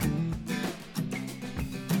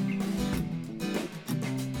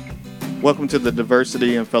Welcome to the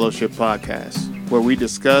Diversity and Fellowship Podcast, where we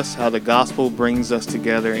discuss how the gospel brings us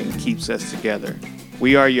together and keeps us together.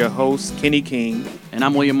 We are your hosts, Kenny King. And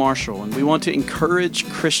I'm William Marshall, and we want to encourage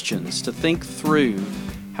Christians to think through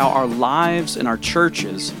how our lives and our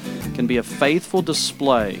churches can be a faithful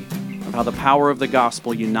display of how the power of the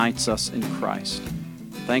gospel unites us in Christ.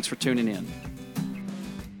 Thanks for tuning in.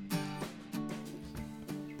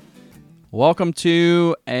 Welcome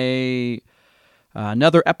to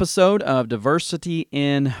another episode of Diversity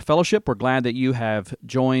in Fellowship. We're glad that you have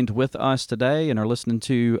joined with us today and are listening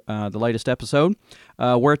to the latest episode,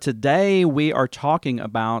 where today we are talking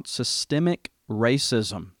about systemic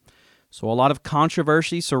racism. So a lot of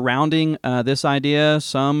controversy surrounding this idea.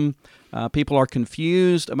 Some people are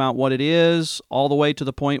confused about what it is, all the way to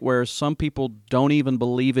the point where some people don't even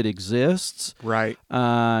believe it exists. Right.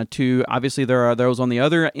 To obviously, there are those on the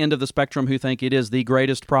other end of the spectrum who think it is the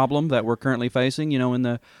greatest problem that we're currently facing, in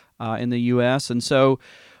the U.S. And so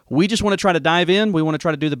we just want to try to dive in. We want to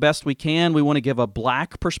try to do the best we can. We want to give a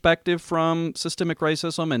black perspective from systemic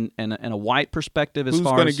racism and a white perspective as far as...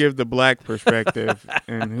 Who's going to give the black perspective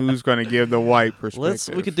and who's going to give the white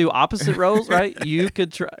perspective? We could do opposite roles, right? You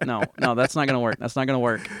could try... No, that's not going to work. That's not going to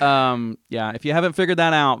work. If you haven't figured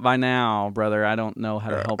that out by now, brother, I don't know how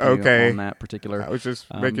to help you on that particular... I was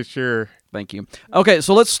just making sure. Thank you. Okay,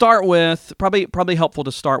 so let's start with... Probably helpful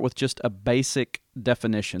to start with just a basic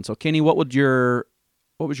definition. So, Kenny, what was your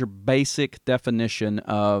basic definition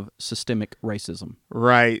of systemic racism?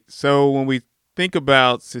 Right. So when we think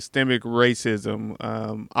about systemic racism,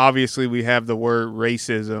 obviously we have the word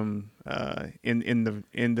racism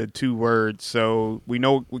in the two words. So we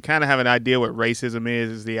kind of have an idea what racism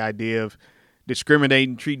is the idea of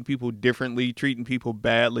discriminating, treating people differently, treating people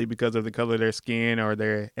badly because of the color of their skin or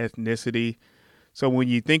their ethnicity. So when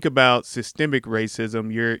you think about systemic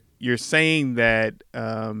racism, you're saying that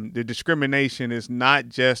the discrimination is not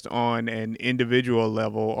just on an individual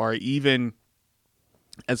level or even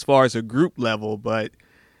as far as a group level, but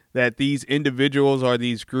that these individuals or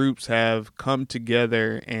these groups have come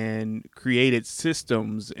together and created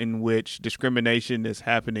systems in which discrimination is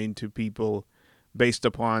happening to people based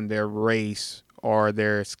upon their race or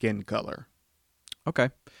their skin color. Okay.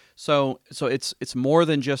 So it's more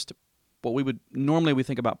than just what we would normally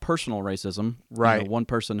think about personal racism, right? One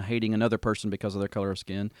person hating another person because of their color of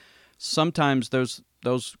skin. Sometimes those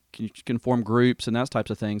can form groups and those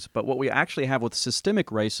types of things. But what we actually have with systemic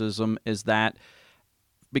racism is that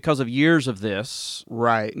because of years of this,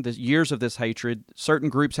 right, the years of this hatred, certain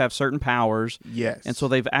groups have certain powers. Yes, and so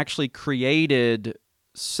they've actually created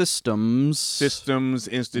systems,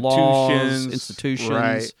 institutions,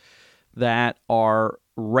 right, that are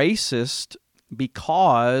racist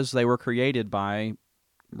because they were created by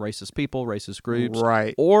racist people, racist groups,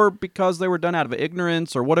 right, or because they were done out of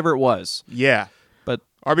ignorance or whatever it was. Yeah,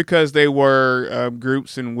 or because they were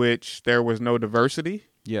groups in which there was no diversity.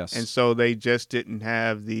 Yes, and so they just didn't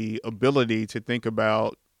have the ability to think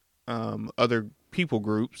about other people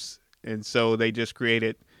groups, and so they just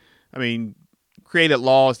created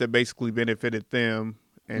laws that basically benefited them,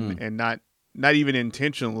 and not even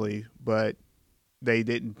intentionally, but they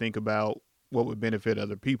didn't think about what would benefit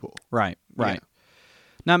other people. Right. Yeah.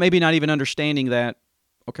 Maybe not even understanding that,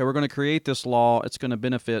 okay, we're going to create this law, it's going to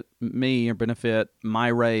benefit me or benefit my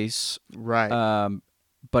race. Right.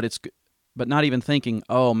 But not even thinking,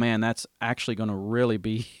 oh man, that's actually going to really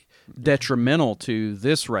be detrimental to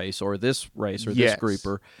this race or this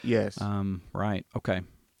group. Yes. Right. Okay.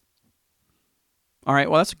 All right,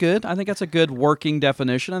 well, that's good. I think that's a good working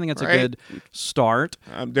definition. I think that's a good start.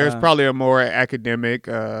 There's probably a more academic.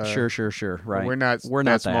 Sure. Right. We're not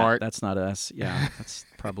that smart. That's not us. Yeah, that's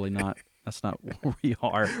probably not. That's not where we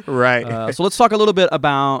are. Right. So let's talk a little bit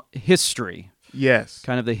about history. Yes.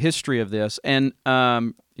 Kind of the history of this. And,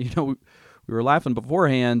 we were laughing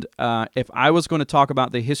beforehand. If I was going to talk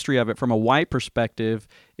about the history of it from a white perspective,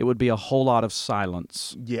 it would be a whole lot of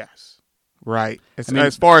silence. Yes. Right.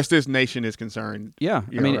 As far as this nation is concerned. Yeah.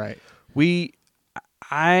 Right.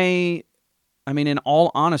 In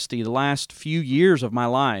all honesty, the last few years of my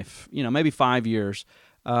life, maybe 5 years,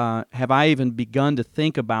 have I even begun to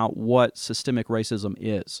think about what systemic racism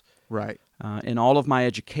is. Right. In all of my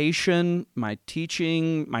education, my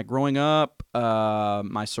teaching, my growing up,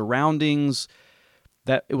 my surroundings,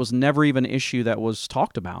 that it was never even an issue that was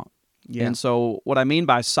talked about. Yeah. And so what I mean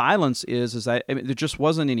by silence is that there just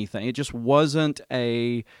wasn't anything. It just wasn't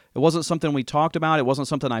it wasn't something we talked about. It wasn't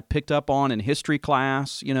something I picked up on in history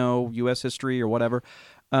class, U.S. history or whatever.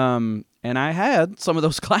 And I had some of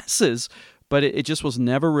those classes, but it just was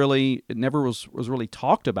never really, it never was really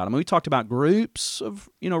talked about. I mean, we talked about groups of,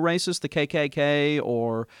 racists, the KKK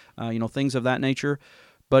or, things of that nature.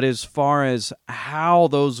 But as far as how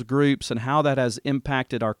those groups and how that has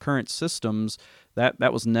impacted our current systems,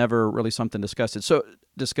 that was never really something discussed. So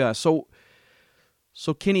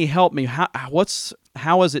Kenny, help me.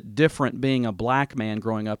 How is it different being a black man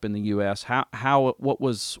growing up in the U.S.? What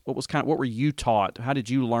were you taught? How did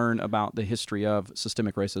you learn about the history of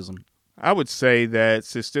systemic racism? I would say that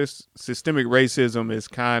systemic racism is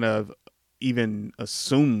kind of even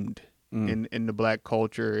assumed in the black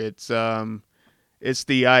culture. It's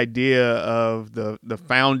the idea of the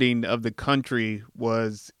founding of the country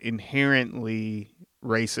was inherently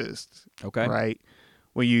racist. Okay. Right.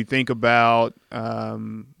 When you think about,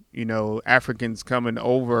 Africans coming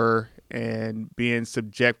over and being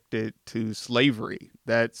subjected to slavery,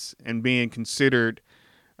 and being considered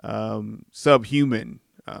subhuman,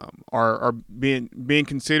 are being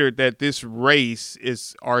considered that this race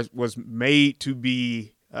was made to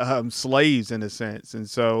be slaves in a sense, and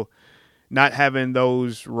so not having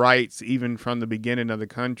those rights even from the beginning of the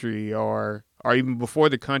country, or even before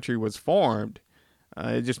the country was formed.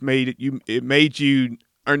 It just made you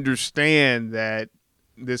understand that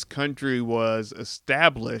this country was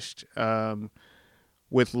established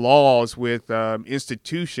with laws, with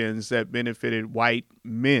institutions that benefited white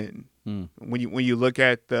men. When you look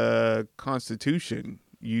at the Constitution,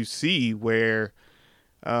 you see where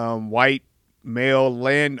white male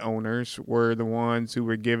landowners were the ones who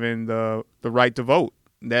were given the right to vote.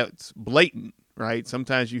 That's blatant, right?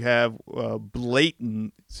 Sometimes you have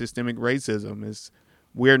blatant systemic racism.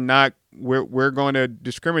 We're going to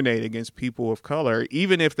discriminate against people of color,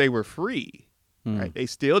 even if they were free. Right? They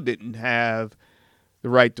still didn't have the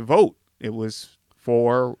right to vote. It was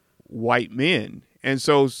for white men. And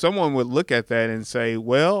so someone would look at that and say,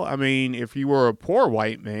 well, I mean, if you were a poor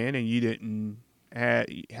white man and you didn't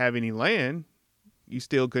have any land, you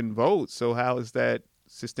still couldn't vote. So how is that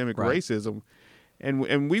systemic racism?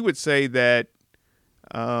 And we would say that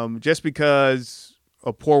just because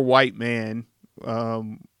a poor white man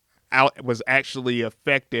was actually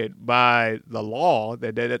affected by the law,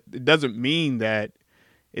 that it doesn't mean that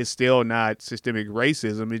it's still not systemic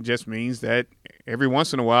racism. It just means that every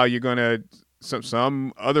once in a while you're going to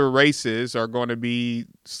some other races are going to be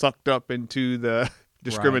sucked up into the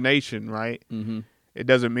discrimination, right? Mm-hmm. It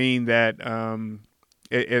doesn't mean that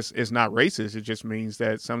it's not racist. It just means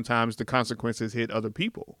that sometimes the consequences hit other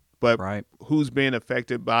people. But who's being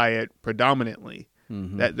affected by it predominantly?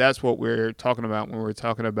 Mm-hmm. That's what we're talking about when we're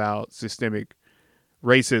talking about systemic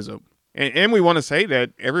racism. And we want to say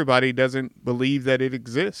that everybody doesn't believe that it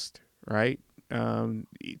exists, right? To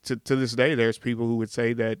this day, there's people who would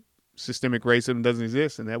say that systemic racism doesn't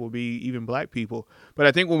exist, and that would be even black people. But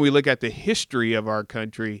I think when we look at the history of our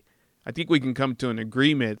country, I think we can come to an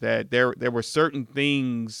agreement that there were certain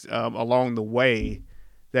things along the way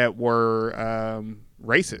that were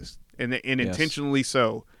racist and intentionally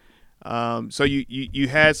so. So you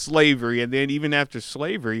had slavery, and then even after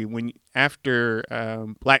slavery, after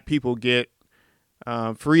black people get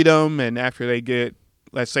freedom, and after they get,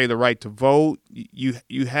 let's say, the right to vote,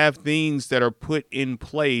 you have things that are put in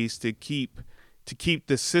place to keep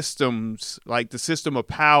the systems, like the system of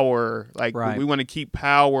power, like we want to keep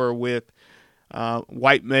power with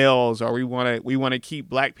white males, or we want to keep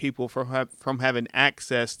black people from having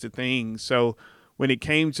access to things. So when it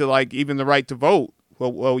came to like even the right to vote,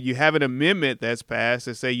 well, you have an amendment that's passed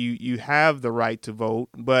that say you have the right to vote,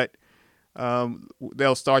 but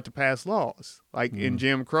they'll start to pass laws. Like in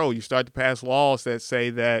Jim Crow, you start to pass laws that say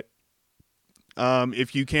that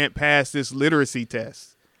if you can't pass this literacy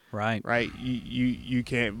test, right, you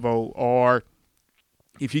can't vote. Or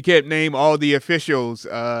if you can't name all the officials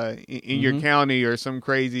in your county or some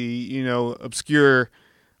crazy, obscure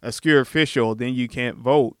official, then you can't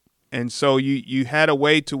vote. And so you had a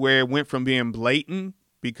way to where it went from being blatant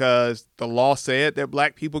because the law said that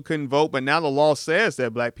black people couldn't vote, but now the law says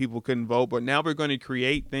that black people couldn't vote, but now we're going to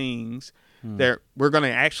create things that we're going to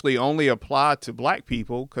actually only apply to black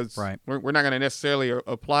people, because we're not going to necessarily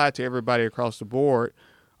apply to everybody across the board.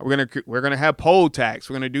 We're going to have poll tax.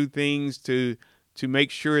 We're going to do things to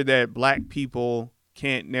make sure that black people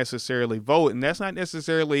can't necessarily vote. And that's not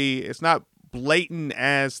necessarily, it's not blatant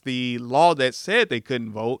as the law that said they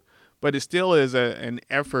couldn't vote, but it still is an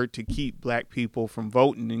effort to keep black people from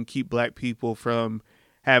voting and keep black people from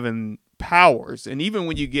having powers. And even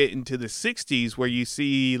when you get into the 60s, where you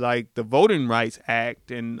see like the Voting Rights Act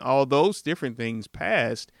and all those different things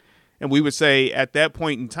passed, And we would say at that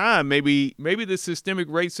point in time, maybe the systemic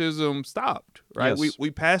racism stopped, right? Yes.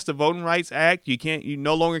 We passed the Voting Rights Act. You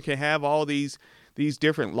no longer can have all these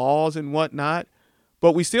different laws and whatnot.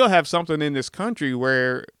 But we still have something in this country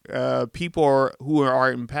where people who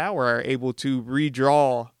are in power are able to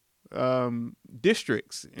redraw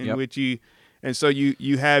districts in which and so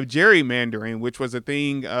you have gerrymandering, which was a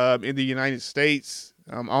thing in the United States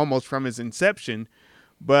almost from its inception.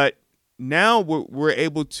 But now we're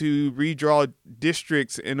able to redraw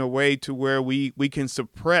districts in a way to where we can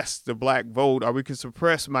suppress the black vote, or we can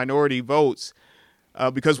suppress minority votes.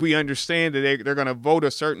 Because we understand that they're going to vote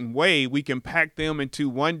a certain way. We can pack them into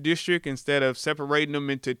one district instead of separating them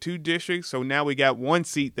into two districts. So now we got one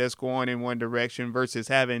seat that's going in one direction versus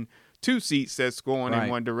having two seats that's going in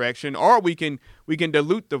one direction. Or we can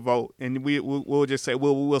dilute the vote, and we'll just say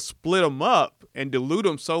we'll split them up and dilute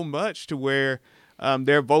them so much to where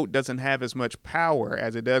their vote doesn't have as much power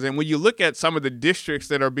as it does. And when you look at some of the districts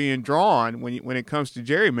that are being drawn when it comes to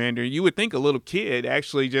gerrymandering, you would think a little kid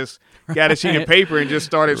actually just got a sheet of paper and just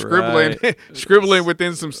started scribbling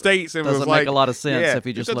within some states, and doesn't was like, make a lot of sense if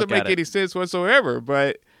you just look at it. It doesn't make any sense whatsoever.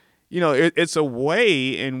 But it's a way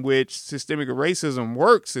in which systemic racism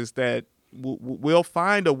works, is that we'll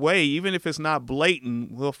find a way, even if it's not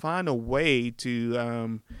blatant, we'll find a way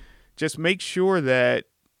to just make sure that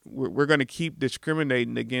we're going to keep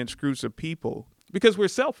discriminating against groups of people because we're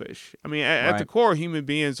selfish. I mean, at the core, human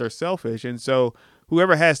beings are selfish. And so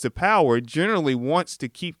whoever has the power generally wants to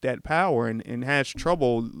keep that power and has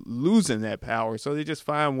trouble losing that power. So they just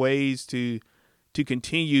find ways to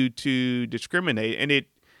continue to discriminate.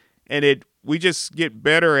 And we just get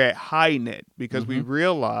better at hiding it because we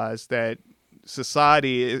realize that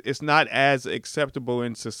society is not as acceptable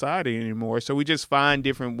in society anymore. So we just find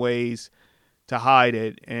different ways to hide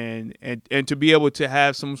it and to be able to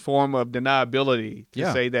have some form of deniability to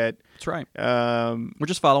say that that's right. We're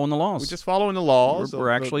just following the laws. We're just following the laws.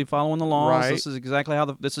 We're actually following the laws. Right. This is exactly how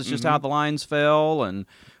this is just how the lines fell, and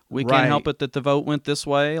we can't help it that the vote went this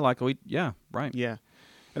way. Yeah.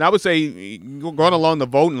 And I would say going along the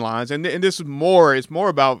voting lines, and this is it's more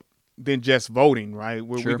about than just voting, right?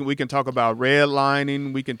 We can talk about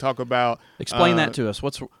redlining. We can talk about explain that to us.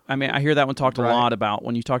 I hear that one talked a lot about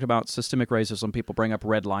when you talk about systemic racism. People bring up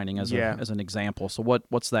redlining as an example. So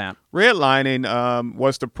what's that? Redlining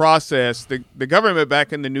was the process. The government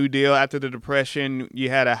back in the New Deal after the Depression, you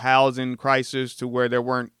had a housing crisis to where there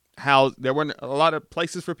weren't a lot of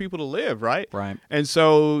places for people to live, right? Right. And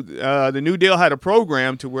so the New Deal had a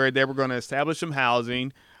program to where they were going to establish some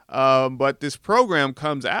housing. But this program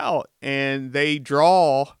comes out and they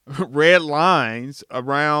draw red lines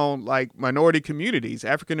around like minority communities,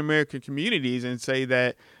 African-American communities, and say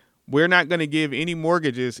that we're not going to give any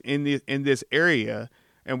mortgages in this area.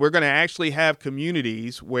 And we're going to actually have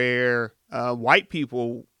communities where white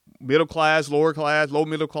people, middle class, lower class, low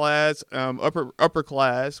middle class, upper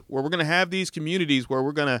class, where we're going to have these communities where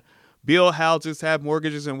we're going to build houses, have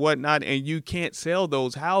mortgages and whatnot, and you can't sell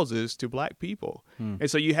those houses to black people.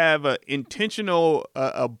 And so you have a intentional,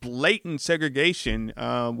 a blatant segregation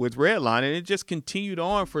with redlining, and it just continued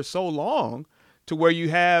on for so long to where you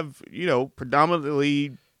have,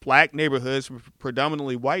 predominantly black neighborhoods,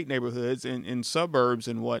 predominantly white neighborhoods in suburbs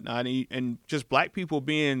and whatnot, and just black people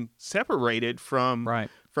being separated from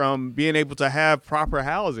being able to have proper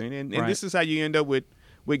housing. And this is how you end up with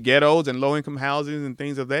ghettos and low-income housing and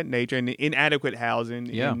things of that nature, and inadequate housing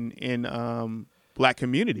in black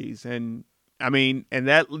communities. And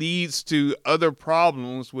that leads to other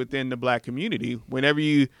problems within the black community. When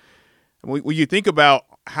you think about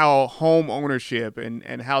how home ownership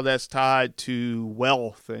and how that's tied to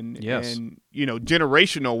wealth and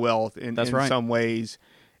generational wealth in some ways,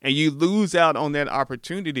 and you lose out on that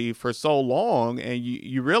opportunity for so long, and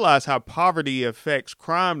you realize how poverty affects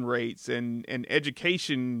crime rates and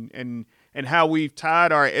education and how we've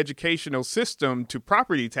tied our educational system to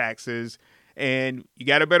property taxes. And you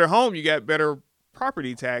got a better home, you got better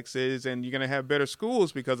property taxes, and you're going to have better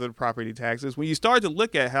schools because of the property taxes. When you start to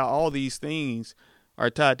look at how all these things are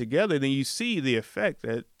tied together, then you see the effect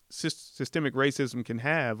that systemic racism can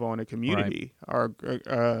have on a community or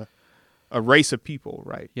a race of people,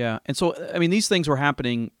 right? Yeah. And so, these things were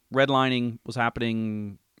happening. Redlining was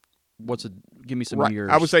happening. Give me some years.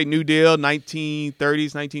 I would say New Deal,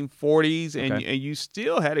 1930s, 1940s, and you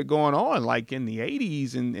still had it going on like in the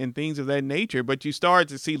 80s and things of that nature. But you start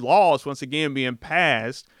to see laws once again being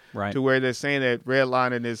passed to where they're saying that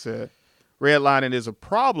redlining is a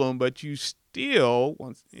problem, but you still,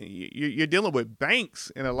 you're dealing with banks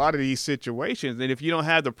in a lot of these situations. And if you don't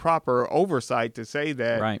have the proper oversight to say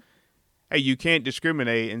that, hey, you can't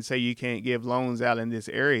discriminate and say you can't give loans out in this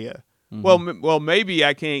area, Well, maybe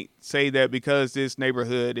I can't say that because this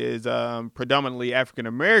neighborhood is predominantly African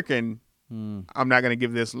American. I'm not going to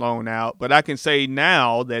give this loan out, but I can say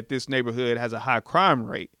now that this neighborhood has a high crime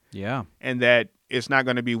rate. Yeah. And that it's not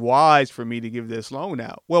going to be wise for me to give this loan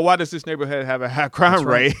out. Well, why does this neighborhood have a high crime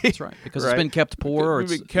rate? That's right. Because it's been kept poor.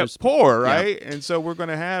 It's been kept poor, right? Yeah. And so we're going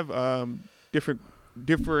to have different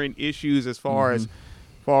issues as far as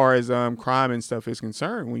crime and stuff is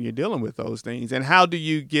concerned when you're dealing with those things. And how do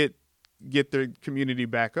you get the community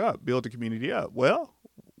back up, build the community up? Well,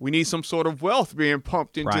 we need some sort of wealth being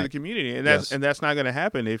pumped into the community, and that's not going to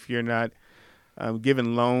happen if you're not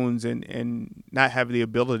given loans and not have the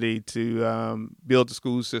ability to build the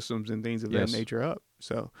school systems and things of that nature up.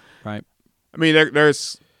 So, right. I mean,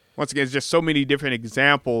 there's once again just so many different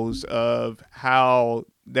examples of how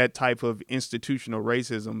that type of institutional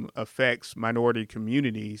racism affects minority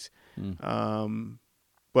communities.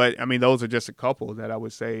 But I mean, those are just a couple that I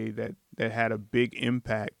would say that had a big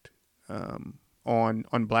impact on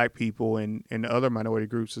Black people and other minority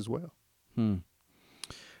groups as well.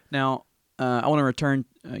 Now, I want to return,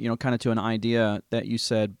 kind of to an idea that you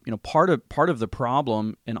said. Part of the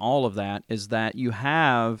problem in all of that is that you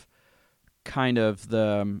have kind of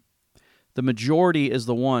the majority is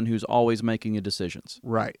the one who's always making the decisions.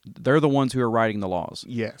 Right. They're the ones who are writing the laws.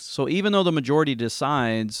 Yes. So even though the majority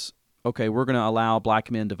decides, okay, we're going to allow Black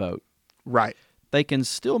men to vote. Right. They can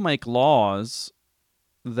still make laws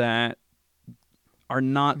that are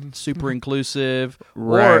not super inclusive,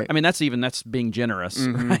 right? Or I mean, that's being generous,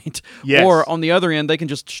 right? Yes. Or on the other end, they can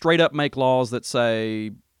just straight up make laws that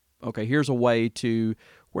say, okay, here's a way to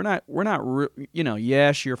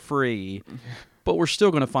yes, you're free, but we're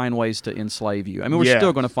still going to find ways to enslave you. I mean, we're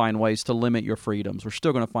still going to find ways to limit your freedoms. We're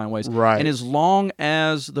still going to find ways, right? And as long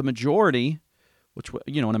as the majority, which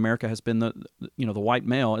in America has been the white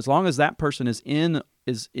male, as long as that person is making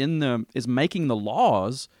the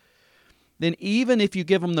laws, then even if you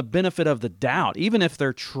give them the benefit of the doubt, even if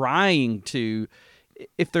they're trying to,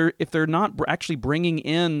 if they're not actually bringing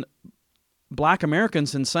in Black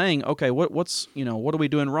Americans and saying, okay, what are we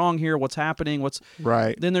doing wrong here? What's happening?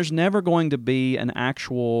 Right? Then there's never going to be an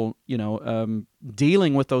actual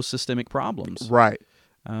dealing with those systemic problems. Right.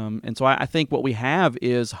 And so I think what we have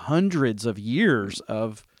is hundreds of years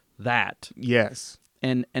of that. Yes.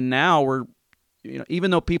 And now we're, even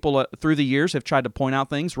though people through the years have tried to point out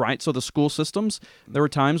things, right? So the school systems, there were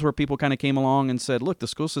times where people kind of came along and said, look, the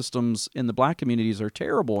school systems in the Black communities are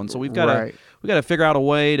terrible. And so we've got to figure out a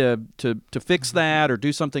way to fix that or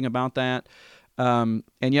do something about that. And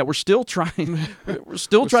yet we're still trying to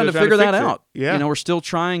figure that out. Yeah. We're still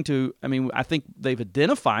trying to, I think they've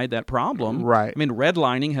identified that problem. Right. I mean,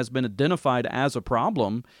 redlining has been identified as a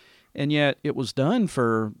problem, and yet it was done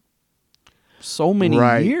for so many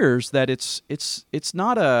years that it's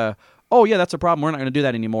not that's a problem, we're not going to do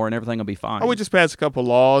that anymore and everything will be fine. We just pass a couple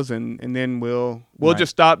laws and then we'll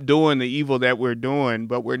just stop doing the evil that we're doing,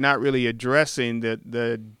 but we're not really addressing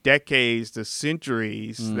the decades, the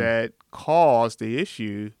centuries that caused the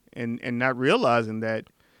issue and not realizing that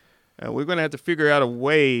we're going to have to figure out a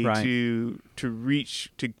way to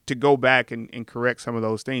go back and correct some of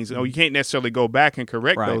those things. You can't necessarily go back and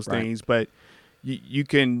correct those things, but you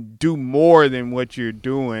can do more than what you're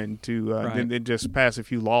doing than just pass a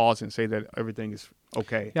few laws and say that everything is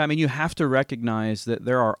okay. Yeah, you have to recognize that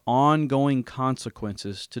there are ongoing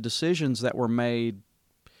consequences to decisions that were made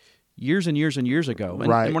years and years and years ago.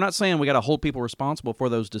 And we're not saying we got to hold people responsible for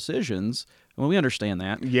those decisions. We understand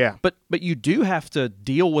that. Yeah. But you do have to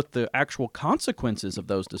deal with the actual consequences of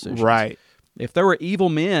those decisions. Right. If there were evil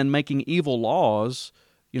men making evil laws,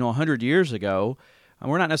 100 years ago, and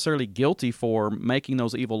we're not necessarily guilty for making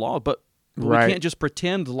those evil laws, but we can't just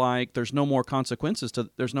pretend like there's no more consequences,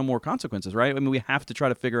 right? We have to try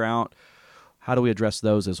to figure out how do we address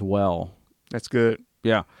those as well. That's good.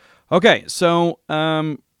 Yeah. Okay, so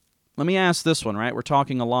let me ask this one, right? We're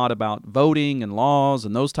talking a lot about voting and laws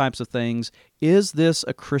and those types of things. Is this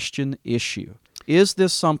a Christian issue? Is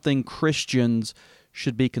this something Christians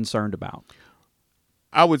should be concerned about?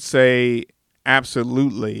 I would say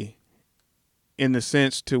absolutely, in the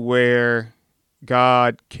sense to where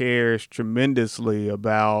God cares tremendously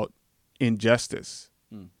about injustice.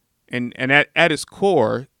 And at its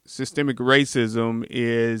core, systemic racism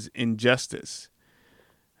is injustice.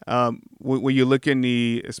 When you look in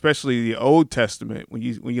especially the Old Testament, when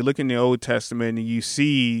you look in the Old Testament and you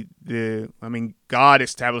see God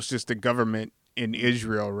establishes the government in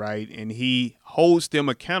Israel, right? And he holds them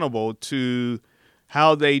accountable to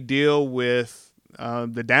how they deal with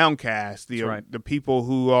the downcast, the people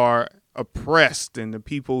who are oppressed and the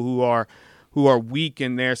people who are who are weak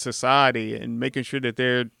in their society and making sure that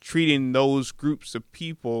they're treating those groups of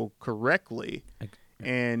people correctly.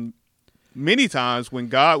 And many times when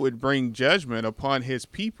God would bring judgment upon his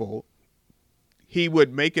people, he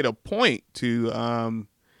would make it a point to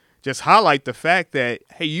just highlight the fact that,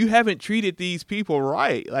 hey, you haven't treated these people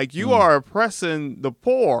right. Like, you are oppressing the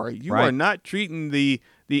poor. You are not treating the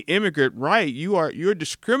immigrant right. You're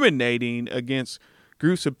discriminating against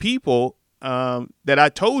groups of people that I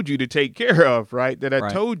told you to take care of, right? That I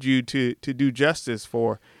told you to do justice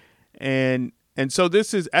for. And so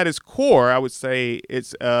this is, at its core, I would say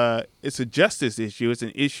it's a justice issue. It's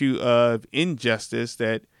an issue of injustice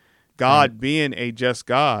that God, being a just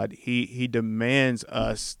God, he demands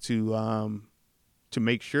us to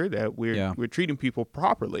make sure that we're treating people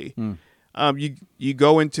properly. You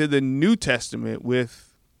go into the New Testament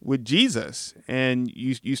with Jesus, and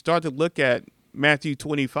you start to look at Matthew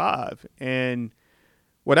 25, and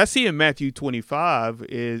what I see in Matthew 25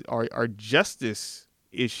 are justice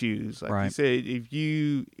issues. Like he said,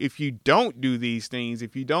 if you don't do these things,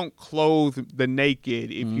 if you don't clothe the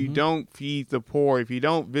naked, if you don't feed the poor, if you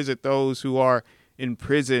don't visit those who are in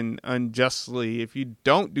prison unjustly, if you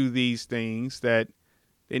don't do these things, then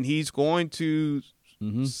he's going to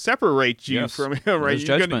separate you from him. Right?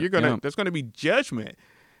 There's going to be judgment.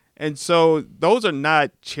 And so those are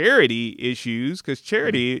not charity issues, because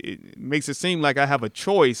charity it makes it seem like I have a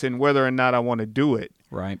choice in whether or not I want to do it.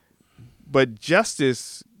 Right. But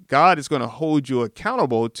justice, God is going to hold you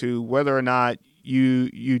accountable to whether or not you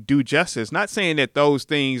do justice. Not saying that those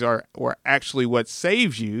things are actually what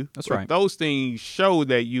saves you. That's right. Those things show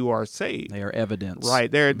that you are saved. They are evidence.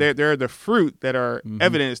 Right. They're the fruit that are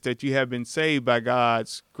evidence that you have been saved by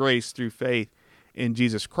God's grace through faith in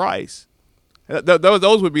Jesus Christ.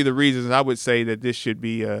 Those would be the reasons I would say that this should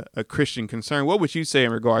be a Christian concern. What would you say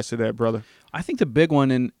in regards to that, brother? I think the big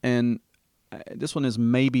one, and this one is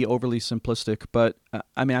maybe overly simplistic, but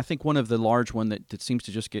I think one of the large one that seems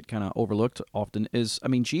to just get kind of overlooked often is,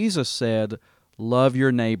 Jesus said, love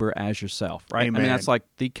your neighbor as yourself, right? Amen. That's like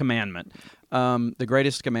the commandment. The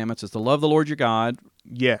greatest commandments is to love the Lord your God.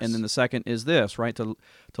 Yes. And then the second is this, right? To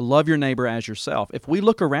love your neighbor as yourself. If we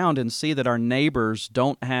look around and see that our neighbors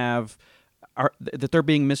don't have, that they're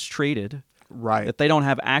being mistreated, right, that they don't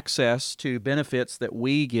have access to benefits that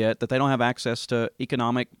we get, that they don't have access to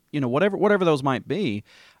economic, whatever those might be,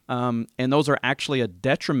 and those are actually a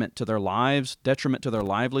detriment to their lives, detriment to their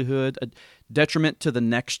livelihood, a detriment to the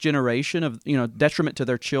next generation of, detriment to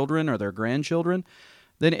their children or their grandchildren,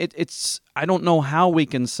 then it's I don't know how we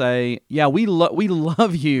can say, yeah, we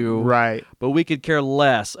love you, right, but we could care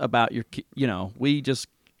less about your,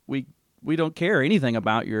 we don't care anything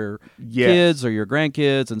about your kids or your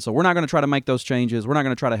grandkids, and so we're not going to try to make those changes. We're not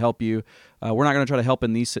going to try to help you. We're not going to try to help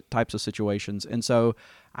in these types of situations. And so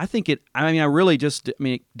I think it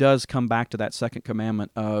does come back to that second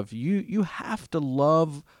commandment of you have to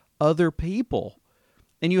love other people,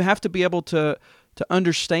 and you have to be able to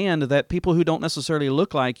understand that people who don't necessarily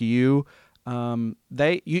look like you,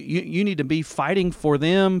 you need to be fighting for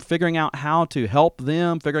them, figuring out how to help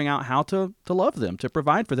them, figuring out how to love them, to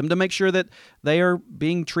provide for them, to make sure that they are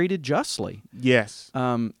being treated justly. Yes.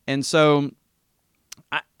 And so,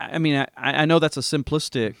 I know that's a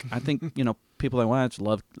simplistic. I think people are like, well, it's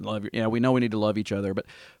love. We know we need to love each other,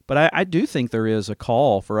 but I do think there is a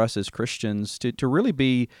call for us as Christians to really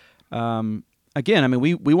be. Again,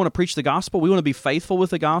 we want to preach the gospel. We want to be faithful with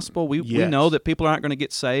the gospel. We know that people aren't going to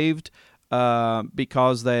get saved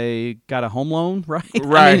because they got a home loan, right?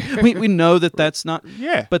 Right. We know that that's not.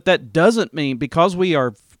 Yeah. But that doesn't mean, because we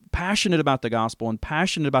are passionate about the gospel and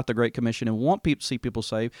passionate about the Great Commission and want to see people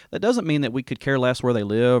saved, that doesn't mean that we could care less where they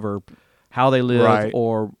live or how they live, right,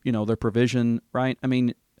 or their provision, right?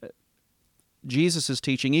 Jesus'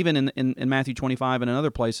 teaching, even in Matthew 25 and in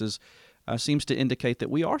other places, seems to indicate that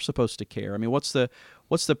we are supposed to care. What's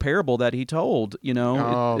the parable that he told?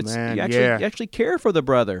 Man, you actually care for the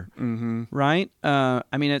brother, right?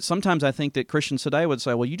 Sometimes I think that Christians today would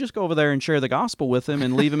say, well, you just go over there and share the gospel with him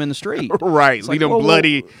and leave him in the street. Right, it's leave him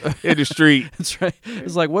bloody in the street. That's right.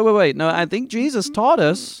 It's like, wait. No, I think Jesus taught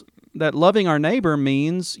us that loving our neighbor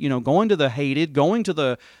means, going to the hated, going to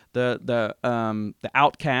the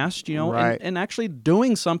outcast, right, and actually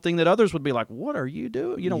doing something that others would be like, what are you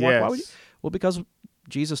doing? Yes. Why would you? Well, because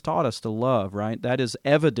Jesus taught us to love, right? That is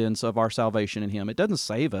evidence of our salvation in Him. It doesn't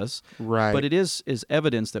save us, right, but it is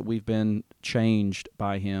evidence that we've been changed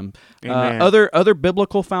by Him. Amen. Other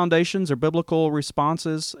biblical foundations or biblical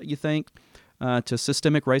responses, you think, to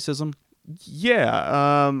systemic racism?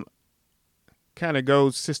 Yeah. kind of go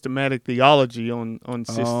systematic theology on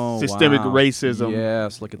systemic wow. racism.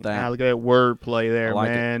 Yes, look at that. Look at that wordplay there, I like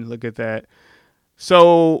man. Look at that.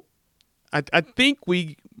 So I think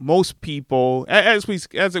most people, as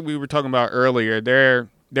we were talking about earlier,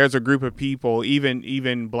 there's a group of people,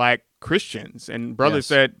 even Black Christians and brothers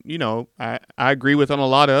Yes. that I agree with on a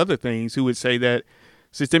lot of other things, who would say that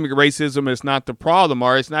systemic racism is not the problem,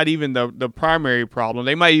 or it's not even the primary problem.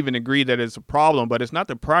 They might even agree that it's a problem, but it's not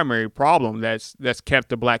the primary problem that's kept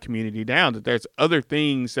the Black community down. That there's other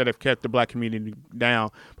things that have kept the Black community down.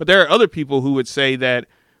 But there are other people who would say that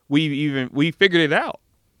we figured it out.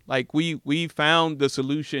 Like we found the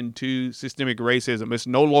solution to systemic racism. It's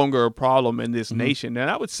no longer a problem in this nation. And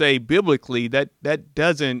I would say biblically that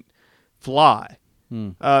doesn't fly.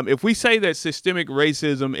 If we say that systemic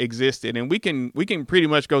racism existed, and we can pretty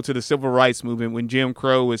much go to the civil rights movement when Jim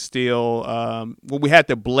Crow was still, when we had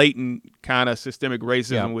the blatant kind of systemic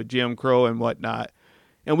racism with Jim Crow and whatnot,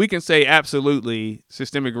 and we can say absolutely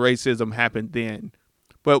systemic racism happened then.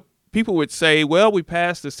 But people would say, well, we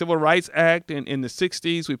passed the Civil Rights Act in the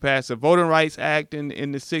 60s, we passed the Voting Rights Act in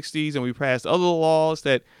the 60s, and we passed other laws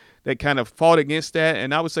that kind of fought against that.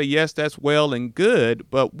 And I would say, yes, that's well and good,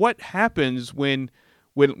 but what happens when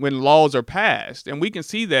laws are passed? And we can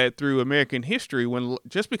see that through American history. When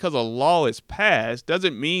just because a law is passed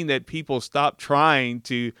doesn't mean that people stop trying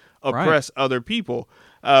to oppress other people.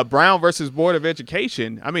 Brown versus Board of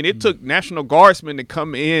Education. I mean, it took National Guardsmen to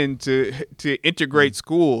come in to integrate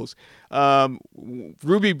schools.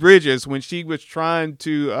 Ruby Bridges, when she was trying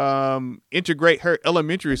to integrate her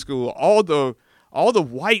elementary school, all the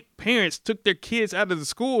white parents took their kids out of the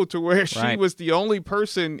school to where she was the only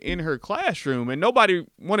person in her classroom, and nobody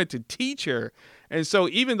wanted to teach her. And so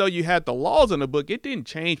even though you had the laws in the book, it didn't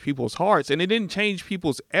change people's hearts, and it didn't change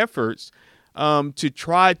people's efforts to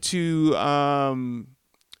try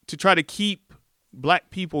to keep Black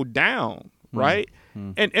people down, right?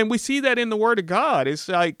 And we see that in the Word of God. It's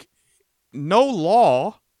like no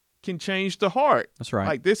law can change the heart. That's right.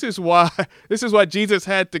 Like this is why Jesus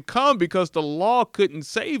had to come, because the law couldn't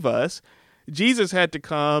save us. Jesus had to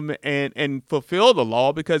come and fulfill the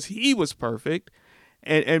law because he was perfect,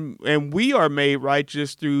 and we are made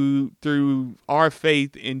righteous through our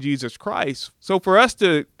faith in Jesus Christ. So for us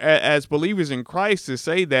to, as believers in Christ, to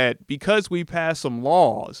say that because we passed some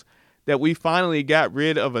laws, that we finally got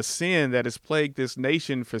rid of a sin that has plagued this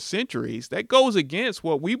nation for centuries, that goes against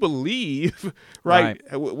what we believe, right?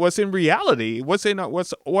 What's in reality,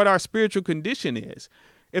 what our spiritual condition is.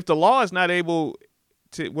 If the law is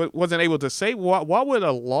wasn't able to save, why would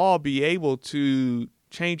a law be able to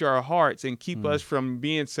change our hearts and keep us from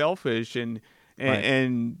being selfish and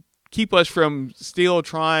keep us from still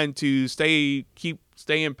trying to stay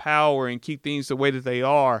in power and keep things the way that they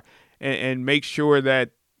are, and make sure that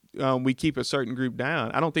we keep a certain group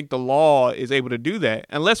down? I don't think the law is able to do that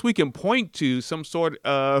unless we can point to some sort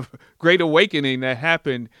of great awakening that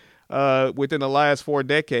happened within the last 4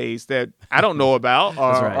 decades that I don't know about,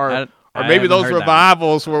 or maybe those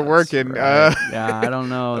revivals were working. I don't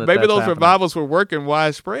know. Maybe those revivals were working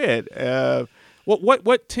widespread.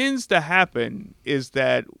 What tends to happen is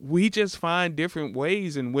that we just find different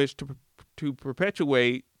ways in which to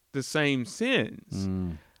perpetuate the same sins.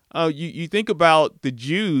 You think about the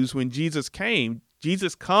Jews when Jesus came.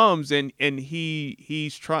 Jesus comes and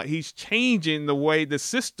he's changing the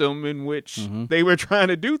system in which they were trying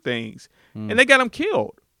to do things, and they got him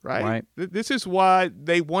killed. Right. This is why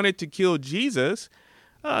they wanted to kill Jesus,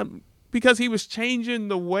 because he was changing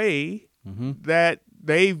the way that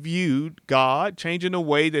they viewed God, changing the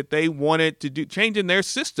way that they wanted to do, changing their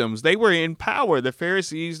systems. They were in power. The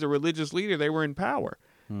Pharisees, the religious leader, they were in power.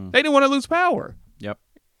 They didn't want to lose power. Yep.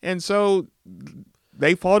 And so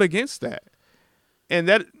they fought against that. And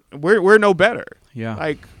that we're no better. Yeah.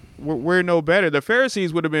 Like we're no better. The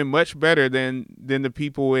Pharisees would have been much better than the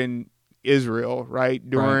people in Israel, right?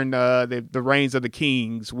 During the reigns of the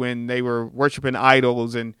kings, when they were worshiping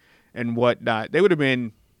idols and whatnot. They would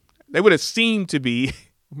have seemed to be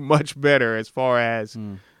much better as far as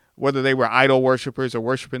whether they were idol worshipers or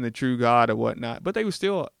worshiping the true God or whatnot. But they were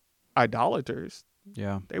still idolaters.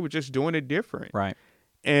 Yeah. They were just doing it different. Right.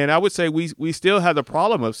 And I would say we still have the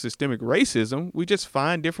problem of systemic racism. We just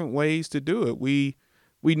find different ways to do it. We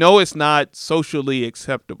know it's not socially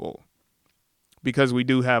acceptable because we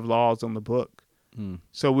do have laws on the book.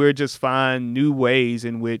 So we're just find new ways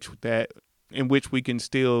in which we can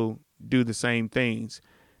still do the same things.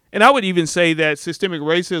 And I would even say that systemic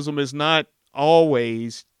racism is not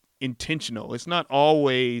always intentional. It's not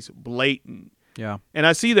always blatant. Yeah. And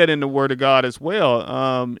I see that in the Word of God as well.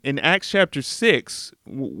 In Acts chapter 6,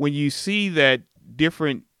 when you see that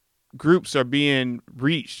different groups are being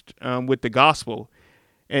reached with the gospel.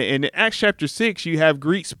 And in Acts chapter 6, you have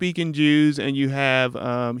Greek-speaking Jews and you have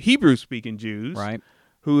Hebrew-speaking Jews, Right.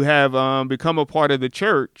 who have become a part of the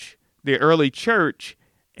church, the early church,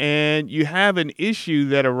 and you have an issue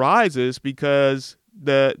that arises because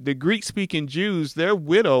the Greek-speaking Jews, their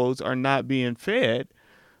widows are not being fed,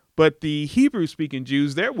 but the Hebrew-speaking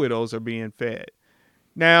Jews, their widows are being fed.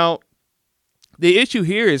 Now, the issue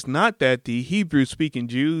here is not that the Hebrew-speaking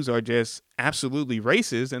Jews are just absolutely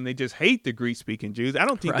racist and they just hate the Greek-speaking Jews. I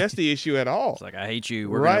don't think that's the issue at all. It's like, I hate you.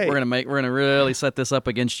 We're Right. gonna really set this up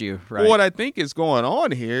against you. Right. Well, what I think is going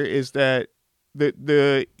on here is that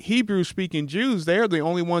the Hebrew-speaking Jews, they're the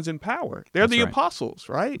only ones in power. They're That's the right. apostles,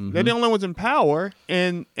 right? Mhm. They're the only ones in power,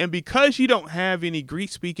 and because you don't have any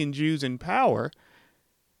Greek-speaking Jews in power,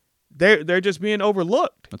 they're just being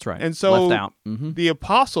overlooked. That's right. And so left out. Mm-hmm. the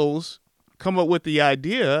apostles come up with the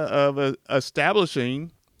idea of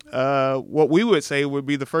establishing what we would say would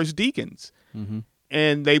be the first deacons. Mm-hmm.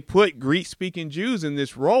 And they put Greek-speaking Jews in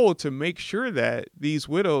this role to make sure that these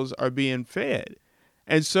widows are being fed.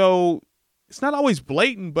 And so it's not always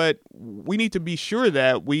blatant, but we need to be sure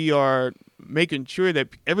that we are making sure that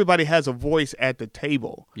everybody has a voice at the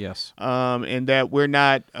table. Yes. And that we're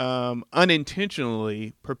not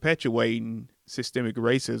unintentionally perpetuating systemic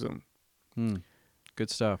racism. Good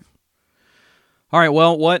stuff. All right.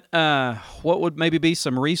 Well, what would maybe be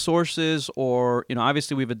some resources, or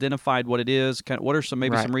obviously we've identified what it is. What are some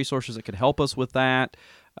resources that could help us with that?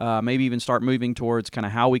 Maybe even start moving towards kind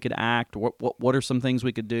of how we could act. What are some things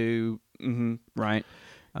we could do? Mm-hmm. Right.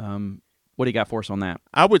 What do you got for us on that?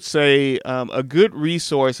 I would say a good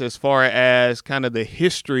resource as far as kind of the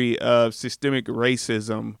history of systemic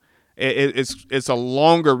racism. It's a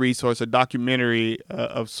longer resource, a documentary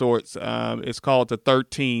of sorts. It's called The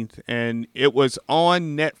 13th, and it was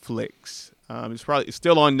on Netflix. It's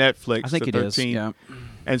still on Netflix. I think The it is. 13th. Yeah.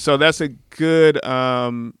 And so that's a good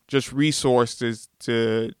just resource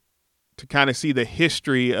to kind of see the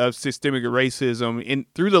history of systemic racism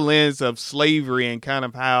through the lens of slavery and kind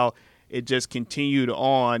of how it just continued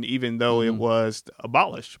on, even though it was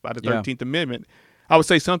abolished by the 13th Amendment. I would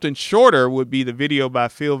say something shorter would be the video by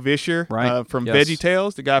Phil Vischer from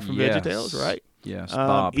VeggieTales, the guy from VeggieTales, right? Yes,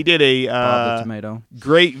 Bob. He did Bob the Tomato.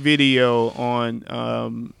 Great video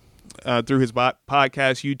on through his podcast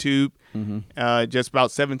YouTube, just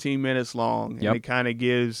about 17 minutes long, and it kind of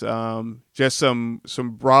gives just some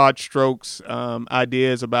broad strokes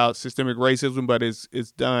ideas about systemic racism, but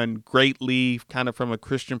it's done greatly kind of from a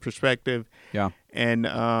Christian perspective. Yeah. And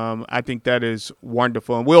I think that is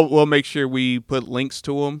wonderful, and we'll make sure we put links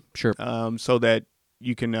to them, sure, so that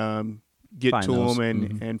you can get find to those.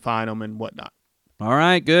 them and find them and whatnot. All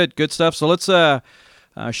right, good stuff. So let's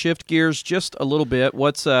shift gears just a little bit.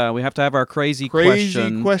 What's we have to have our crazy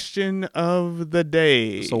question of the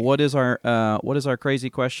day. So what is our crazy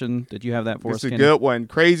question? Did you have that for us? It's a good one.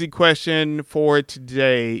 Crazy question for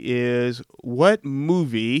today is: what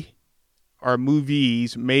movie or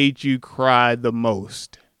movies made you cry the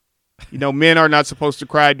most? Men are not supposed to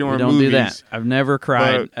cry during don't movies. Do that. I've never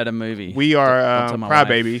cried at a movie. We are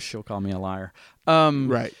crybabies. She'll call me a liar.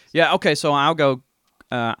 Right. Yeah. Okay. So I'll go.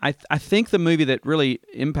 I think the movie that really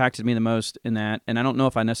impacted me the most in that, and I don't know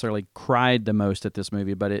if I necessarily cried the most at this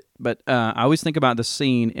movie, but I always think about the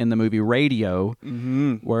scene in the movie Radio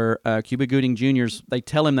where Cuba Gooding Jr.'s, they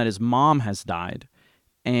tell him that his mom has died,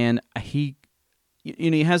 and he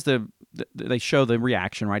has they show the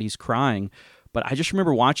reaction, right? He's crying, but I just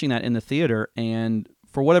remember watching that in the theater, and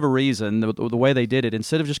for whatever reason, the way they did it,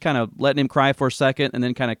 instead of just kind of letting him cry for a second and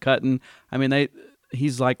then kind of cutting,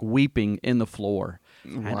 he's like weeping in the floor.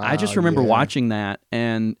 And I just remember watching that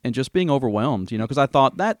and just being overwhelmed, because I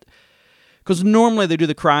thought that, because normally they do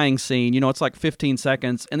the crying scene, it's like 15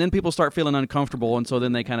 seconds, and then people start feeling uncomfortable, and so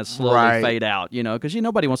then they kind of slowly fade out, because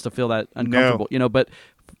nobody wants to feel that uncomfortable, but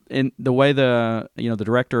in the way the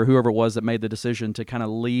director or whoever it was that made the decision to kind of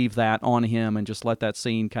leave that on him and just let that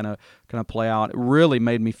scene kind of play out, it really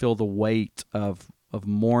made me feel the weight of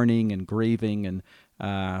mourning and grieving, and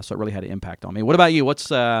so it really had an impact on me. What about you? What's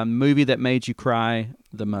a movie that made you cry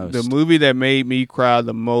the most? The movie that made me cry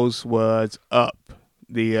the most was Up,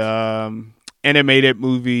 the animated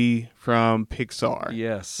movie from Pixar.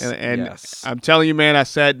 Yes. And yes. I'm telling you, man, I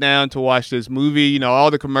sat down to watch this movie. All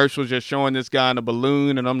the commercials just showing this guy in a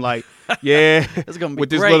balloon, and I'm like, yeah, it's gonna be with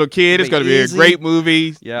this great. little kid, it's going to be a great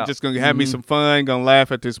movie. Yeah. Just going to have me some fun, going to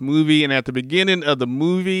laugh at this movie. And at the beginning of the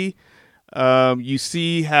movie, you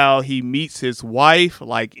see how he meets his wife,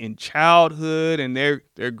 like in childhood, and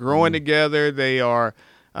they're growing together. They are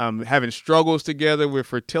having struggles together with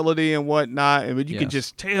fertility and whatnot. And you can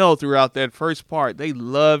just tell throughout that first part, they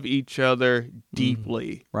love each other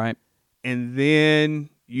deeply. Right. And then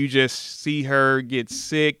you just see her get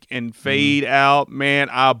sick and fade out. Man,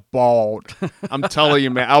 I bawled. I'm telling you,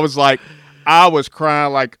 man. I was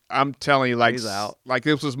crying like, I'm telling you, like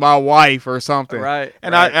this was my wife or something. Right.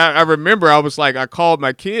 And I remember I called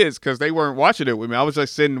my kids because they weren't watching it with me. I was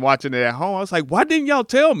just sitting watching it at home. I was like, why didn't y'all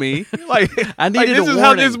tell me? Like, I needed this a is warning.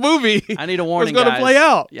 how this movie I need a warning, was going to play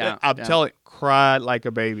out. Yeah. I'm telling, cried like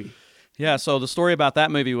a baby. Yeah, so the story about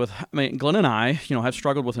that movie Glenn and I, have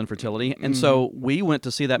struggled with infertility, and so we went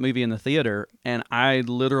to see that movie in the theater, and I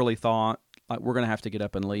literally thought, like, we're going to have to get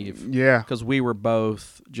up and leave. Yeah. Because we were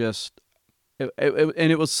both just... and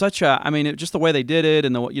it was such a, just the way they did it,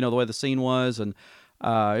 and the way the scene was, and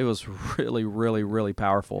it was really, really, really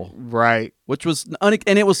powerful. Right. Which was, and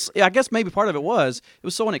it was, I guess maybe part of it was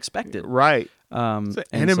so unexpected. Right. It's an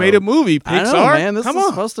animated movie, Pixar. I know, man. This is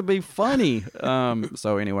supposed to be funny.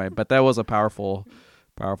 So anyway, but that was a powerful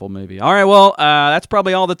movie. All right, well, that's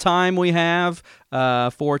probably all the time we have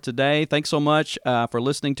for today. Thanks so much for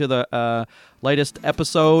listening to the latest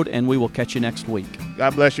episode, and we will catch you next week.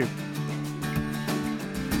 God bless you.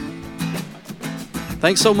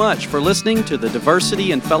 Thanks so much for listening to the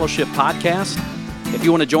Diversity and Fellowship Podcast. If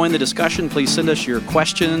you want to join the discussion, please send us your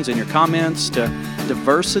questions and your comments to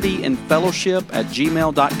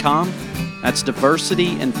diversityandfellowship@gmail.com. That's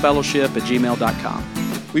diversityandfellowship@gmail.com.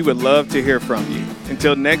 We would love to hear from you.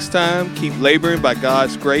 Until next time, keep laboring by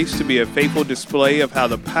God's grace to be a faithful display of how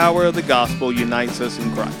the power of the gospel unites us in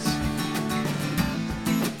Christ.